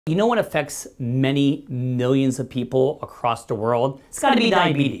You know what affects many millions of people across the world? It's gotta be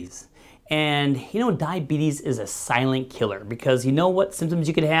diabetes. And you know, diabetes is a silent killer because you know what symptoms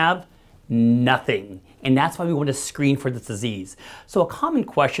you could have? Nothing. And that's why we want to screen for this disease. So a common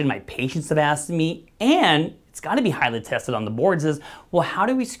question my patients have asked me, and it's got to be highly tested on the boards, is, well, how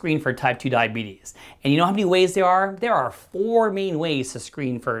do we screen for type 2 diabetes? And you know how many ways there are? There are 4 main ways to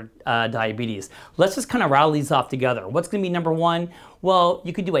screen for diabetes. Let's just kind of rattle these off together. What's going to be number 1? Well,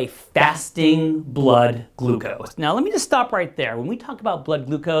 you could do a fasting blood glucose. Now, let me just stop right there. When we talk about blood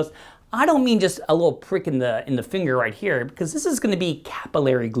glucose, I don't mean just a little prick in the finger right here, because this is going to be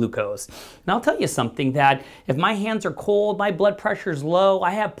capillary glucose. And I'll tell you something, that if my hands are cold, my blood pressure is low,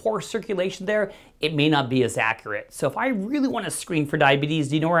 I have poor circulation there, it may not be as accurate. So if I really want to screen for diabetes,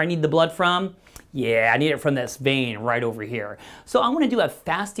 do you know where I need the blood from? Yeah, I need it from this vein right over here. So I want to do a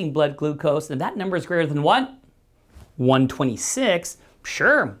fasting blood glucose, and that number is greater than what? 126.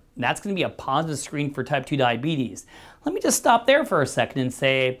 Sure, that's going to be a positive screen for type 2 diabetes. Let me just stop there for a second and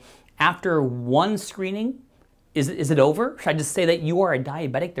say, after one screening, is it over? Should I just say that you are a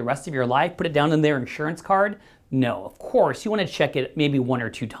diabetic the rest of your life? Put it down in their insurance card? No, of course, you want to check it maybe 1 or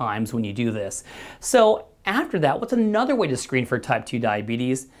 2 times when you do this. So after that, what's another way to screen for type 2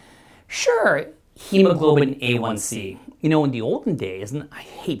 diabetes? Sure, hemoglobin A1C. You know, in the olden days, and I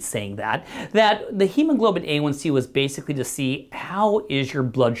hate saying that the hemoglobin A1C was basically to see how is your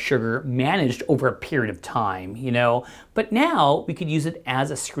blood sugar managed over a period of time, you know? But now we could use it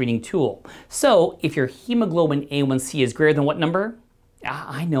as a screening tool. So if your hemoglobin A1C is greater than what number?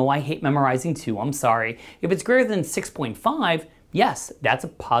 I know, I hate memorizing too, I'm sorry. If it's greater than 6.5, yes, that's a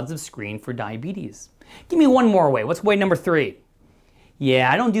positive screen for diabetes. Give me one more way. What's way number 3?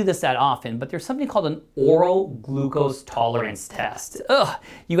 Yeah, I don't do this that often, but there's something called an oral glucose tolerance test. Ugh,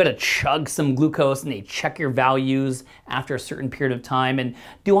 you gotta chug some glucose and they check your values after a certain period of time. And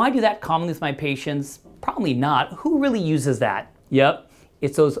do I do that commonly with my patients? Probably not. Who really uses that? Yep,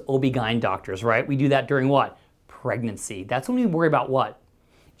 it's those OB-GYN doctors, right? We do that during what? Pregnancy. That's when we worry about what?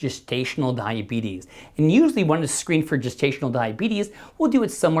 Gestational diabetes. And usually when to screen for gestational diabetes, we'll do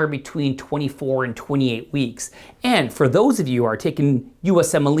it somewhere between 24 and 28 weeks. And for those of you who are taking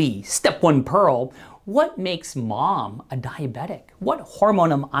USMLE, Step 1 Pearl, what makes mom a diabetic? What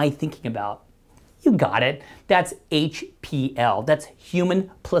hormone am I thinking about? You got it. That's HPL. That's human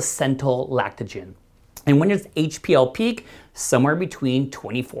placental lactogen. And when does HPL peak? Somewhere between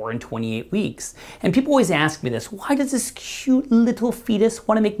 24 and 28 weeks. And people always ask me this, why does this cute little fetus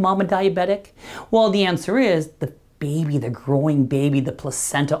want to make mom a diabetic? Well, the answer is the baby, the growing baby, the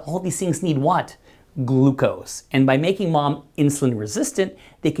placenta, all these things need what? Glucose. And by making mom insulin resistant,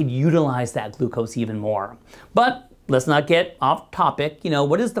 they could utilize that glucose even more. But let's not get off topic. You know,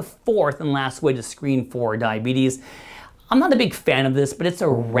 what is the 4th and last way to screen for diabetes? I'm not a big fan of this, but it's a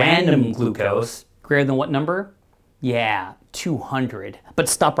random glucose. Greater than what number? Yeah, 200. But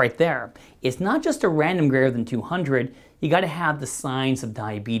stop right there. It's not just a random greater than 200, you gotta have the signs of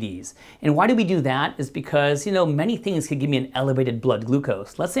diabetes. And why do we do that? Is because, you know, many things could give me an elevated blood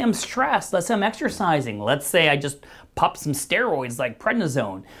glucose. Let's say I'm stressed, let's say I'm exercising, let's say I just popped some steroids like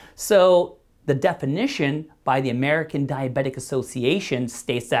prednisone. So the definition by the American Diabetic Association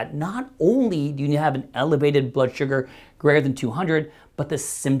states that not only do you have an elevated blood sugar greater than 200, but the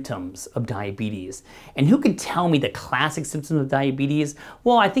symptoms of diabetes. And who could tell me the classic symptoms of diabetes?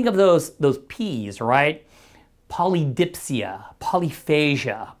 Well, I think of those P's, right? Polydipsia,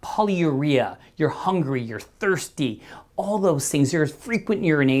 polyphagia, polyuria, you're hungry, you're thirsty, all those things, there's frequent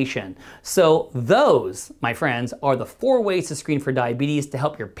urination. So those, my friends, are the 4 ways to screen for diabetes to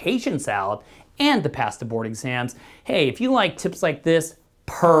help your patients out and to pass the board exams. Hey, if you like tips like this,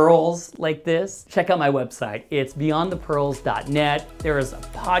 pearls like this, check out my website. It's beyondthepearls.net. There is a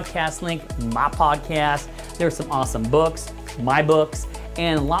podcast link, my podcast. There's some awesome books, my books,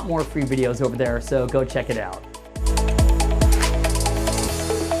 and a lot more free videos over there, so go check it out.